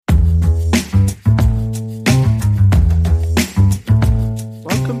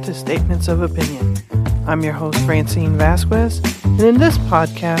statements of opinion. I'm your host, Francine Vasquez, and in this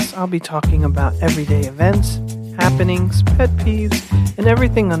podcast, I'll be talking about everyday events, happenings, pet peeves, and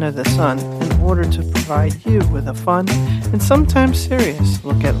everything under the sun in order to provide you with a fun and sometimes serious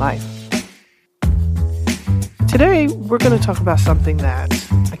look at life. Today, we're going to talk about something that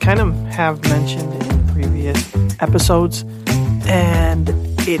I kind of have mentioned in previous episodes, and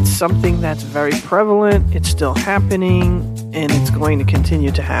it's something that's very prevalent, it's still happening, and it's going to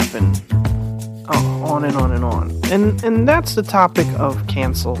continue to happen on and on and on. And that's the topic of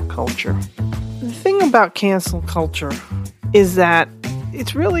cancel culture. The thing about cancel culture is that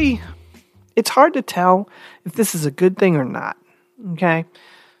it's hard to tell if this is a good thing or not, okay?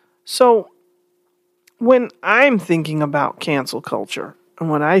 So, when I'm thinking about cancel culture, and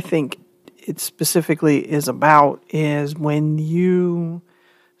what I think it specifically is about is when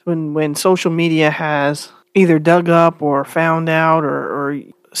social media has either dug up or found out or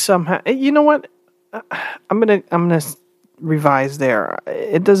somehow, you know what? I'm gonna revise there.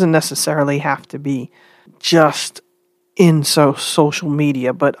 It doesn't necessarily have to be just in social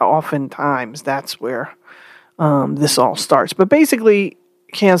media, but oftentimes that's where this all starts. But basically,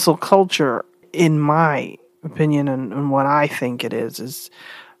 cancel culture, in my opinion, and what I think it is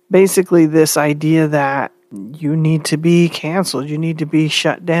basically this idea that you need to be canceled, you need to be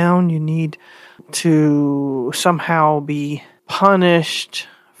shut down, you need to somehow be punished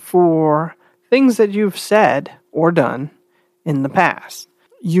for things that you've said or done in the past.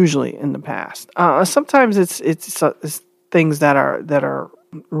 Usually in the past. Sometimes it's things that are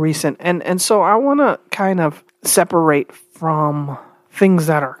recent, and so I want to kind of separate from things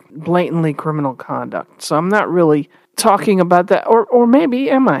that are blatantly criminal conduct. So I'm not really talking about that, or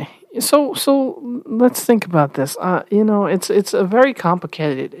maybe am I? So let's think about this. It's a very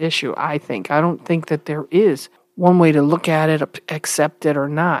complicated issue, I think. I don't think that there is one way to look at it, accept it or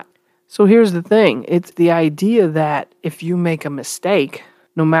not. So here's the thing. It's the idea that if you make a mistake,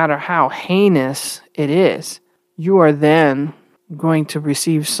 no matter how heinous it is, you are then going to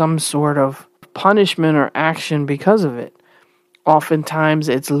receive some sort of punishment or action because of it. Oftentimes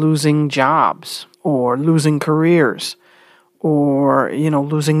it's losing jobs or losing careers or,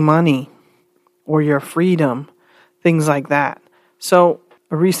 losing money or your freedom, things like that. So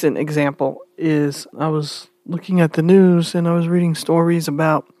a recent example is I was looking at the news and I was reading stories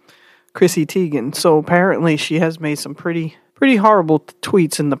about Chrissy Teigen. So apparently she has made some pretty horrible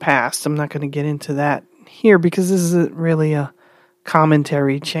tweets in the past. I'm not going to get into that here because this isn't really a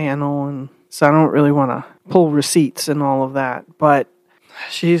commentary channel, and so I don't really want to pull receipts and all of that. But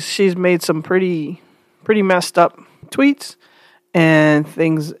she's made some pretty messed up tweets and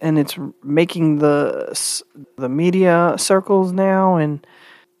things, and it's making the media circles now, and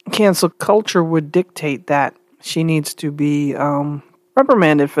cancel culture would dictate that she needs to be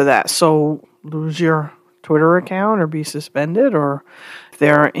reprimanded for that. So lose your Twitter account or be suspended, or if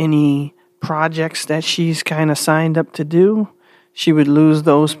there are any projects that she's kind of signed up to do, she would lose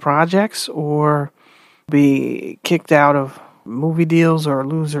those projects or be kicked out of movie deals or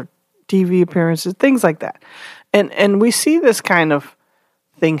lose her TV appearances, things like that. And we see this kind of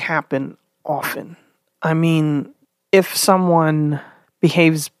thing happen often. I mean, if someone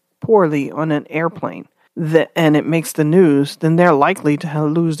behaves poorly on an airplane and it makes the news, then they're likely to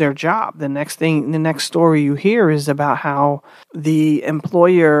lose their job. The next story you hear is about how the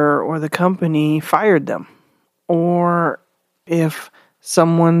employer or the company fired them. Or if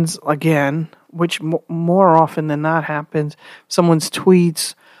someone's, again, which more often than not happens, someone's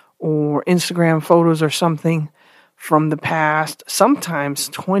tweets or Instagram photos or something from the past, sometimes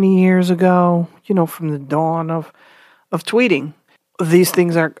 20 years ago, from the dawn of tweeting. These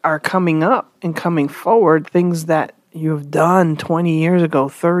things are coming up and coming forward, things that you have done 20 years ago,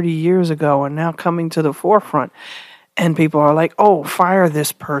 30 years ago, are now coming to the forefront. And people are like, oh, fire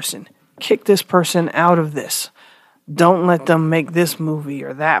this person, kick this person out of this. Don't let them make this movie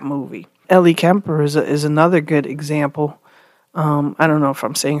or that movie. Ellie Kemper is another good example. I don't know if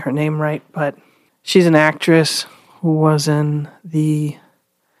I'm saying her name right, but she's an actress who was in the...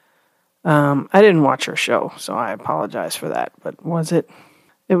 I didn't watch her show, so I apologize for that. But was it?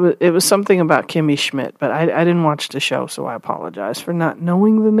 It was something about Kimmy Schmidt, but I didn't watch the show, so I apologize for not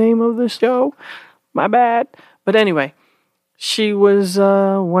knowing the name of the show. My bad. But anyway, she was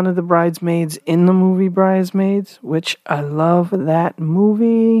one of the bridesmaids in the movie Bridesmaids, which I love that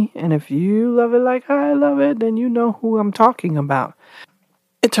movie. And if you love it like I love it, then you know who I'm talking about.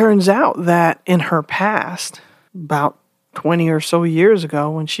 It turns out that in her past, about 20 or so years ago,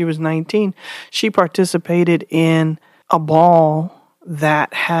 when she was 19, she participated in a ball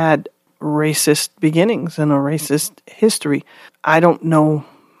that had racist beginnings and a racist history. I don't know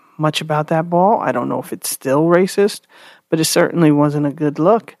much about that ball. I don't know if it's still racist, but it certainly wasn't a good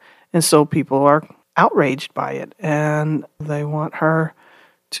look. And so people are outraged by it, and they want her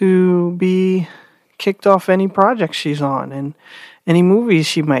to be kicked off any project she's on and any movies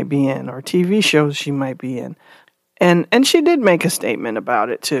she might be in or TV shows she might be in. And she did make a statement about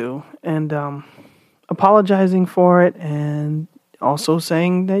it too, and apologizing for it, and also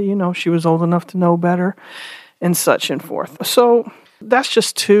saying that, she was old enough to know better and such and forth. So that's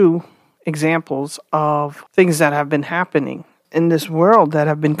just two examples of things that have been happening in this world that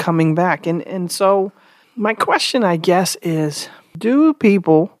have been coming back. And so my question, I guess, is, do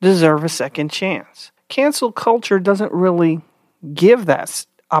people deserve a second chance? Cancel culture doesn't really give that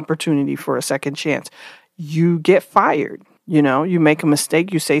opportunity for a second chance. You get fired. You make a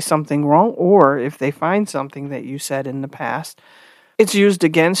mistake, you say something wrong, or if they find something that you said in the past, it's used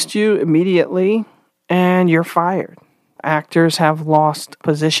against you immediately and you're fired. Actors have lost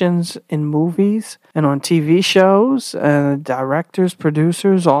positions in movies and on TV shows. Directors,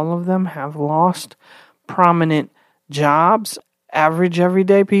 producers, all of them have lost prominent jobs. Average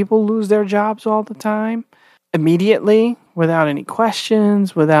everyday people lose their jobs all the time, immediately, without any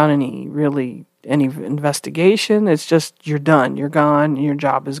questions, without any investigation. It's just, you're done, you're gone, your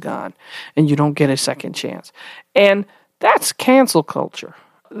job is gone, and you don't get a second chance. And that's cancel culture.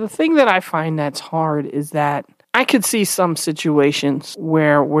 The thing that I find that's hard is that I could see some situations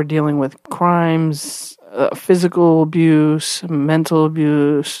where we're dealing with crimes, physical abuse, mental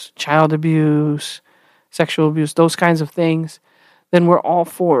abuse, child abuse, sexual abuse, those kinds of things. Then we're all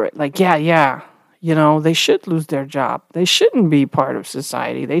for it. Like, yeah, they should lose their job. They shouldn't be part of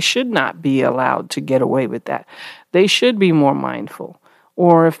society. They should not be allowed to get away with that. They should be more mindful.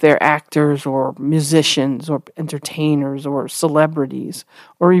 Or if they're actors or musicians or entertainers or celebrities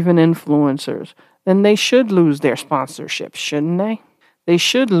or even influencers, then they should lose their sponsorships, shouldn't they? They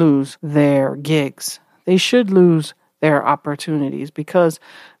should lose their gigs. They should lose their opportunities because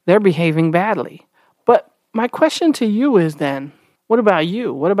they're behaving badly. But my question to you is then, what about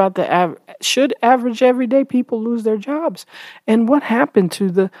you? What about should average everyday people lose their jobs? And what happened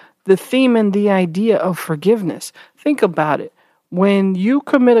to the theme and the idea of forgiveness? Think about it. When you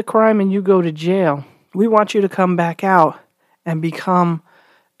commit a crime and you go to jail, we want you to come back out and become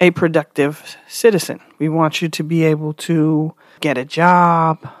a productive citizen. We want you to be able to get a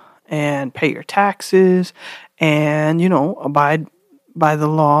job and pay your taxes and, abide by the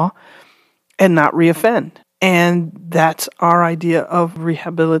law and not reoffend. And that's our idea of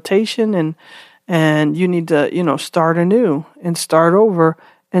rehabilitation, and you need to, start anew and start over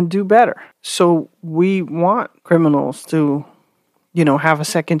and do better. So we want criminals to, have a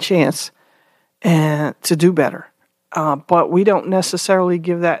second chance and to do better. But we don't necessarily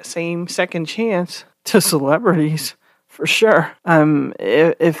give that same second chance to celebrities, for sure.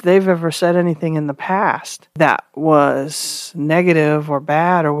 If they've ever said anything in the past that was negative or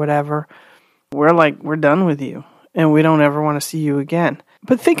bad or whatever, we're done with you and we don't ever want to see you again.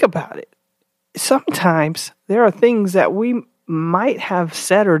 But think about it. Sometimes there are things that we might have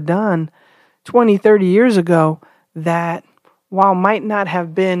said or done 20, 30 years ago that, while might not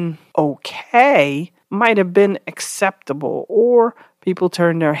have been okay, might have been acceptable, or people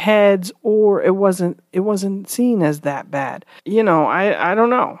turned their heads, or it wasn't seen as that bad. I don't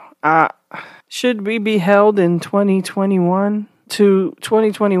know. Should we be held in 2021 to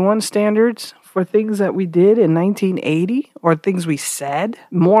 2021 standards for things that we did in 1980 or things we said?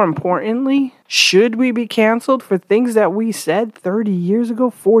 More importantly, should we be canceled for things that we said 30 years ago,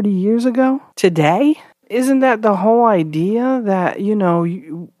 40 years ago, today? Isn't that the whole idea that,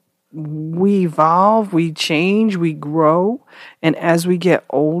 we evolve, we change, we grow, and as we get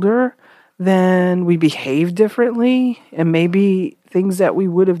older, then we behave differently, and maybe things that we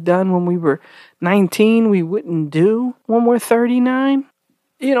would have done when we were 19, we wouldn't do when we're 39?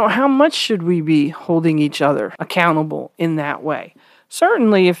 How much should we be holding each other accountable in that way?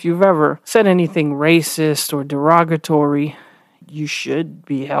 Certainly, if you've ever said anything racist or derogatory, you should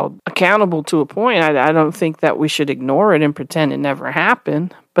be held accountable to a point. I don't think that we should ignore it and pretend it never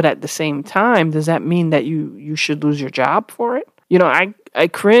happened. But at the same time, does that mean that you should lose your job for it? I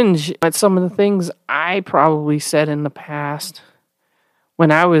cringe at some of the things I probably said in the past when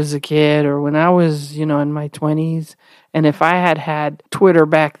I was a kid or when I was, in my 20s. And if I had Twitter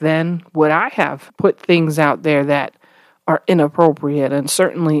back then, would I have put things out there that are inappropriate and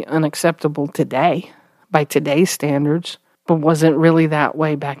certainly unacceptable today by today's standards, but wasn't really that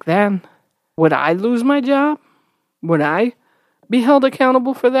way back then? Would I lose my job? Would I be held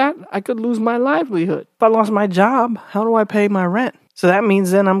accountable for that? I could lose my livelihood. If I lost my job, how do I pay my rent? So that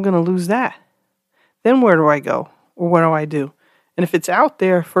means then I'm going to lose that. Then where do I go? Or what do I do? And if it's out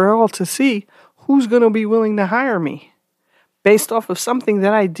there for all to see, who's going to be willing to hire me based off of something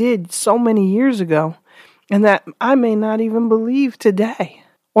that I did so many years ago and that I may not even believe today?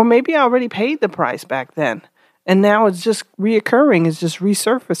 Or maybe I already paid the price back then and now it's just reoccurring, it's just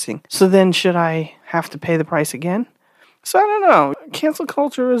resurfacing. So then should I have to pay the price again? So I don't know. Cancel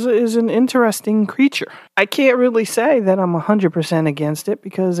culture is an interesting creature. I can't really say that I'm 100% against it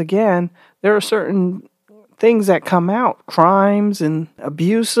because, again, there are certain things that come out, crimes and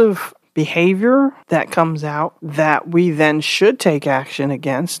abusive behavior that comes out that we then should take action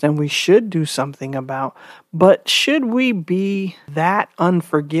against and we should do something about. But should we be that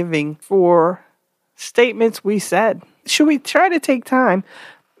unforgiving for statements we said? Should we try to take time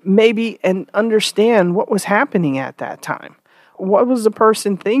maybe and understand what was happening at that time? What was the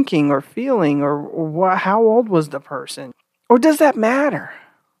person thinking or feeling, or how old was the person? Or does that matter?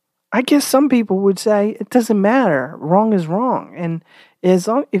 I guess some people would say it doesn't matter. Wrong is wrong. And as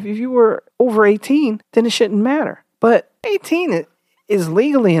long, if you were over 18, then it shouldn't matter. But 18 is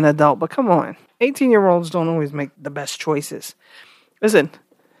legally an adult, but come on. 18-year-olds don't always make the best choices. Listen,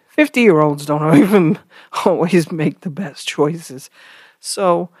 50-year-olds don't even always make the best choices.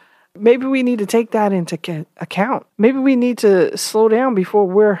 So maybe we need to take that into account. Maybe we need to slow down before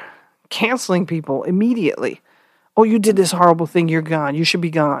we're canceling people immediately. Oh, you did this horrible thing. You're gone. You should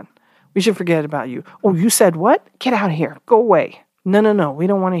be gone. We should forget about you. Oh, you said what? Get out of here. Go away. No. We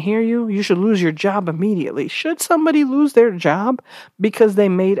don't want to hear you. You should lose your job immediately. Should somebody lose their job because they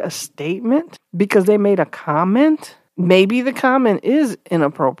made a statement? Because they made a comment? Maybe the comment is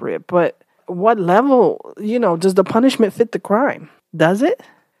inappropriate, but what level, does the punishment fit the crime? Does it?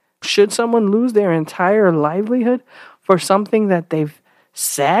 Should someone lose their entire livelihood for something that they've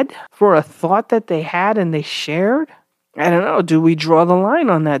said, for a thought that they had and they shared? I don't know. Do we draw the line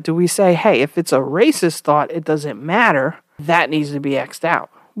on that? Do we say, hey, if it's a racist thought, it doesn't matter. That needs to be X'd out.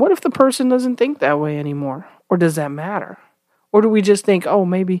 What if the person doesn't think that way anymore? Or does that matter? Or do we just think, oh,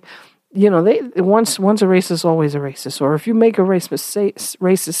 maybe, they once a racist, always a racist. Or if you make a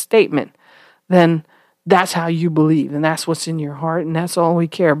racist statement, then that's how you believe, and that's what's in your heart, and that's all we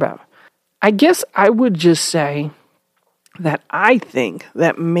care about. I guess I would just say that I think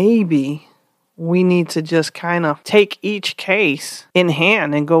that maybe we need to just kind of take each case in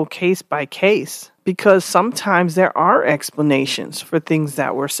hand and go case by case, because sometimes there are explanations for things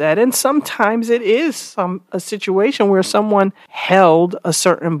that were said, and sometimes it is a situation where someone held a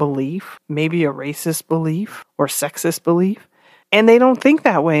certain belief, maybe a racist belief or sexist belief, and they don't think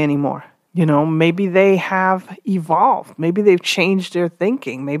that way anymore. Maybe they have evolved. Maybe they've changed their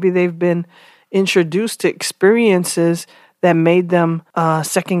thinking. Maybe they've been introduced to experiences that made them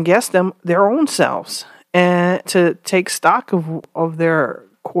second guess their own selves and to take stock of their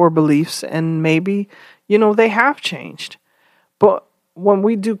core beliefs. And maybe, they have changed. But when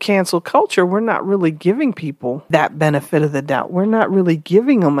we do cancel culture, we're not really giving people that benefit of the doubt. We're not really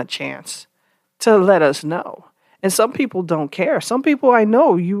giving them a chance to let us know. And some people don't care. Some people I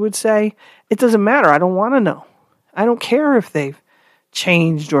know, you would say, it doesn't matter. I don't want to know. I don't care if they've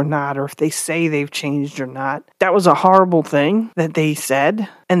changed or not, or if they say they've changed or not. That was a horrible thing that they said,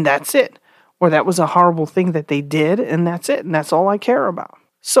 and that's it. Or that was a horrible thing that they did, and that's it. And that's all I care about.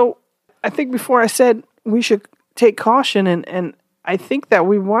 So I think before I said we should take caution, and I think that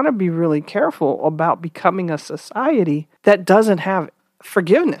we want to be really careful about becoming a society that doesn't have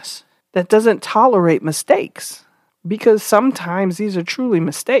forgiveness, that doesn't tolerate mistakes. Because sometimes these are truly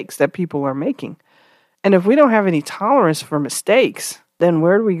mistakes that people are making. And if we don't have any tolerance for mistakes, then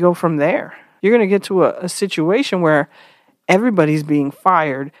where do we go from there? You're going to get to a situation where everybody's being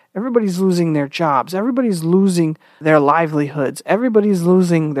fired, everybody's losing their jobs, everybody's losing their livelihoods, everybody's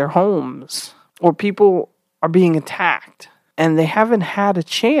losing their homes, or people are being attacked, and they haven't had a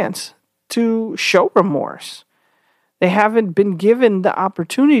chance to show remorse. They haven't been given the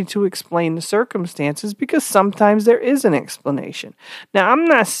opportunity to explain the circumstances, because sometimes there is an explanation. Now, I'm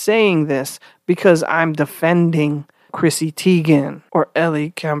not saying this because I'm defending Chrissy Teigen or Ellie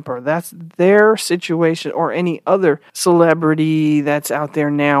Kemper. That's their situation, or any other celebrity that's out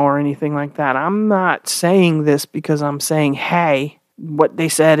there now or anything like that. I'm not saying this because I'm saying, hey, what they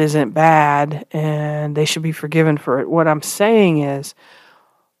said isn't bad and they should be forgiven for it. What I'm saying is,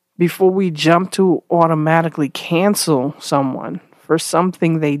 before we jump to automatically cancel someone for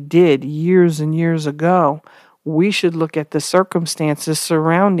something they did years and years ago, we should look at the circumstances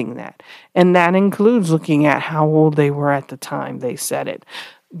surrounding that. And that includes looking at how old they were at the time they said it,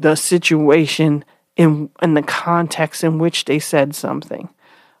 the situation in the context in which they said something.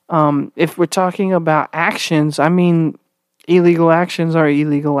 If we're talking about actions, illegal actions are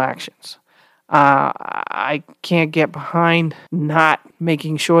illegal actions. I can't get behind not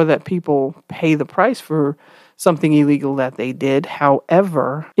making sure that people pay the price for something illegal that they did.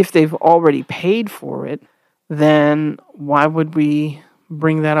 However, if they've already paid for it, then why would we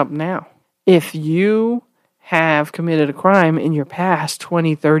bring that up now? If you have committed a crime in your past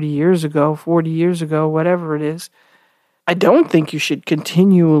 20, 30 years ago, 40 years ago, whatever it is, I don't think you should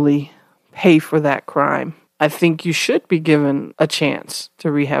continually pay for that crime. I think you should be given a chance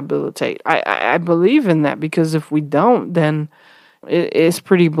to rehabilitate. I believe in that, because if we don't, then it's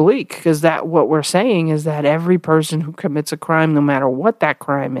pretty bleak, because that what we're saying is that every person who commits a crime, no matter what that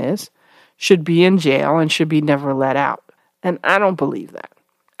crime is, should be in jail and should be never let out. And I don't believe that.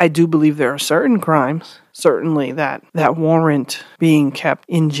 I do believe there are certain crimes, certainly, that warrant being kept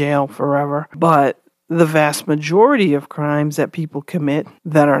in jail forever, but the vast majority of crimes that people commit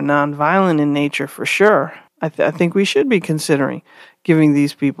that are nonviolent in nature, for sure, I think we should be considering giving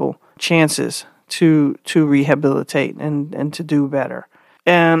these people chances to rehabilitate and to do better.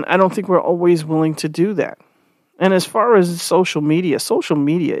 And I don't think we're always willing to do that. And as far as social media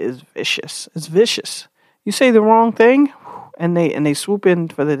is vicious. It's vicious. You say the wrong thing, and they swoop in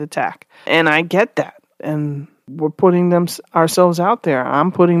for the attack. And I get that. And we're putting ourselves out there.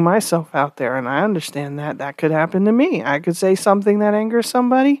 I'm putting myself out there, and I understand that could happen to me. I could say something that angers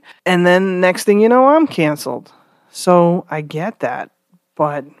somebody, and then next thing you know, I'm canceled. So I get that,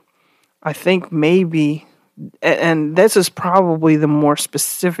 but I think maybe, and this is probably the more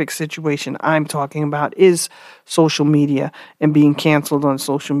specific situation I'm talking about, is social media and being canceled on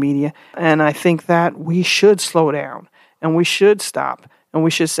social media. And I think that we should slow down, and we should stop. And we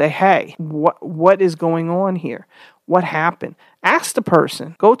should say, hey, what is going on here? What happened? Ask the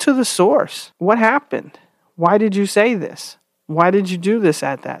person. Go to the source. What happened? Why did you say this? Why did you do this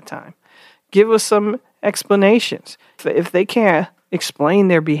at that time? Give us some explanations. If they can't explain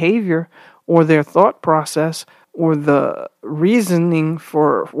their behavior or their thought process or the reasoning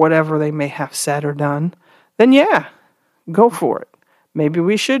for whatever they may have said or done, then yeah, go for it. Maybe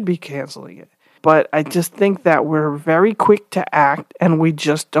we should be canceling it. But I just think that we're very quick to act, and we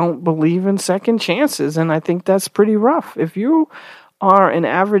just don't believe in second chances. And I think that's pretty rough. If you are an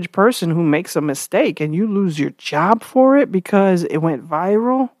average person who makes a mistake and you lose your job for it because it went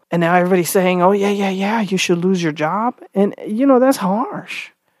viral, and now everybody's saying, oh, yeah, you should lose your job. And, that's harsh.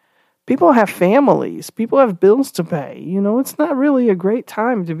 People have families. People have bills to pay. It's not really a great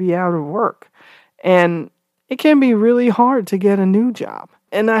time to be out of work. And it can be really hard to get a new job.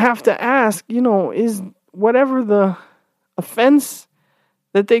 And I have to ask, is whatever the offense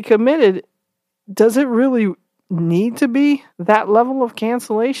that they committed, does it really need to be that level of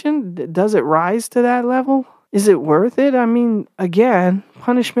cancellation? Does it rise to that level? Is it worth it? I mean, again,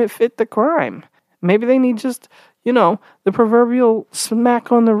 punishment fit the crime. Maybe they need just, the proverbial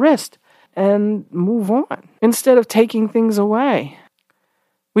smack on the wrist and move on instead of taking things away.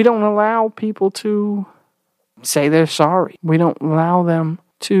 We don't allow people to say they're sorry. We don't allow them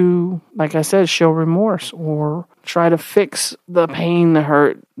to, like I said, show remorse or try to fix the pain, the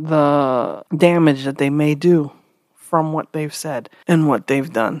hurt, the damage that they may do from what they've said and what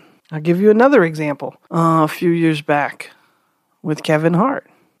they've done. I'll give you another example. A few years back with Kevin Hart.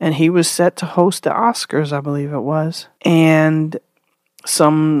 And he was set to host the Oscars, I believe it was. And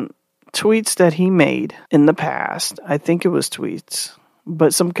some tweets that he made in the past, I think it was tweets,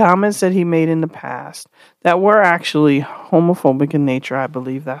 but some comments that he made in the past that were actually homophobic in nature. I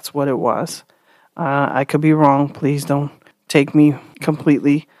believe that's what it was. I could be wrong. Please don't take me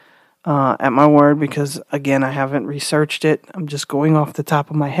completely at my word, because, again, I haven't researched it. I'm just going off the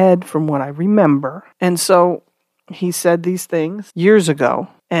top of my head from what I remember. And so he said these things years ago,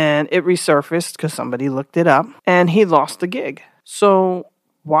 and it resurfaced because somebody looked it up, and he lost the gig. So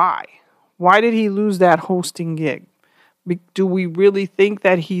why? Why did he lose that hosting gig? Do we really think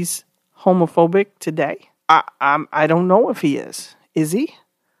that he's homophobic today? I don't know if he is. Is he?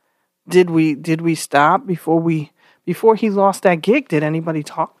 Did we stop before he lost that gig? Did anybody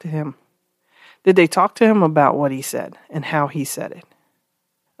talk to him? Did they talk to him about what he said and how he said it?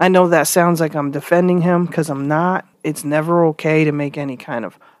 I know that sounds like I'm defending him, because I'm not. It's never okay to make any kind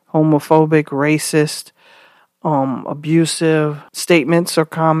of homophobic, racist, abusive statements or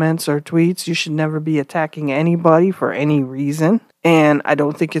comments or tweets. You should never be attacking anybody for any reason. And I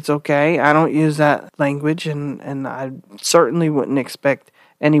don't think it's okay. I don't use that language, and I certainly wouldn't expect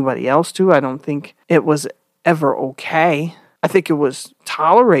anybody else to. I don't think it was ever okay. I think it was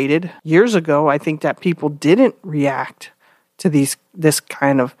tolerated years ago. I think that people didn't react to this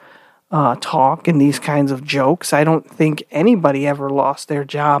kind of talk and these kinds of jokes. I don't think anybody ever lost their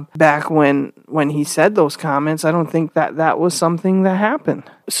job back when he said those comments. I don't think that was something that happened.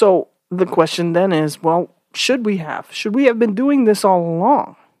 So the question then is, well, should we have? Should we have been doing this all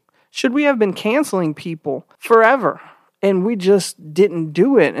along? Should we have been canceling people forever? And we just didn't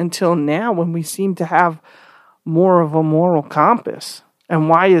do it until now when we seem to have more of a moral compass. And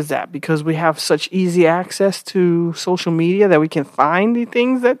why is that? Because we have such easy access to social media that we can find the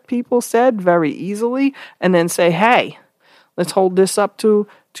things that people said very easily and then say, hey, let's hold this up to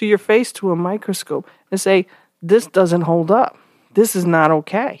your face to a microscope and say, this doesn't hold up. This is not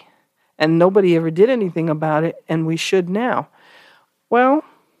okay. And nobody ever did anything about it, and we should now. Well,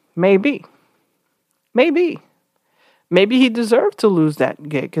 maybe. Maybe he deserved to lose that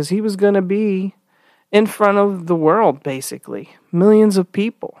gig because he was going to be in front of the world, basically. Millions of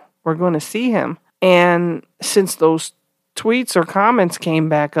people were going to see him. And since those tweets or comments came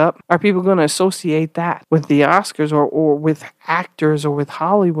back up, are people going to associate that with the Oscars or with actors or with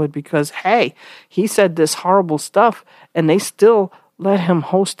Hollywood? Because, hey, he said this horrible stuff and they still let him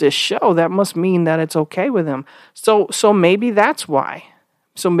host this show. That must mean that it's okay with him. So maybe that's why.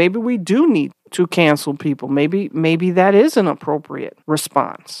 So maybe we do need to cancel people. Maybe that is an appropriate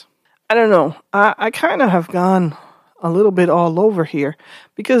response. I don't know. I kind of have gone a little bit all over here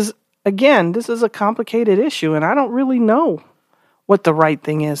because, again, this is a complicated issue and I don't really know what the right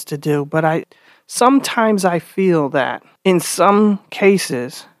thing is to do. But sometimes I feel that in some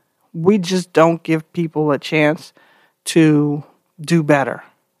cases, we just don't give people a chance to do better.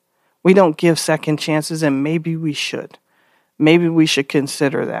 We don't give second chances, and maybe we should. Maybe we should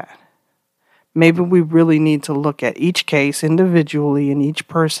consider that. Maybe we really need to look at each case individually and each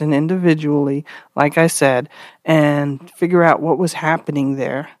person individually, like I said, and figure out what was happening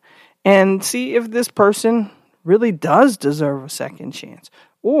there and see if this person really does deserve a second chance.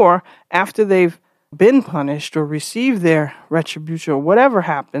 Or after they've been punished or received their retribution or whatever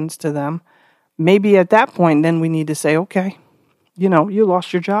happens to them, maybe at that point then we need to say, okay, you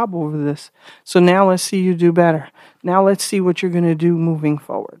lost your job over this. So now let's see you do better. Now let's see what you're going to do moving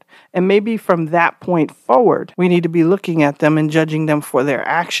forward. And maybe from that point forward, we need to be looking at them and judging them for their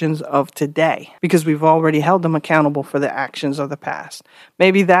actions of today because we've already held them accountable for the actions of the past.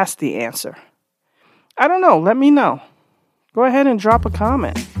 Maybe that's the answer. I don't know. Let me know. Go ahead and drop a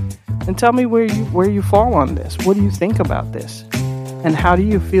comment and tell me where you fall on this. What do you think about this? And how do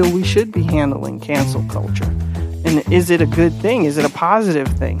you feel we should be handling cancel culture? And is it a good thing? Is it a positive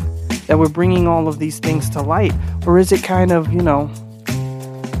thing that we're bringing all of these things to light? Or is it kind of,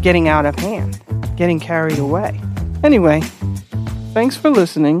 getting out of hand, getting carried away? Anyway, thanks for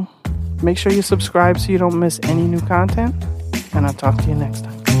listening. Make sure you subscribe so you don't miss any new content. And I'll talk to you next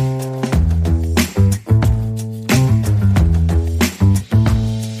time.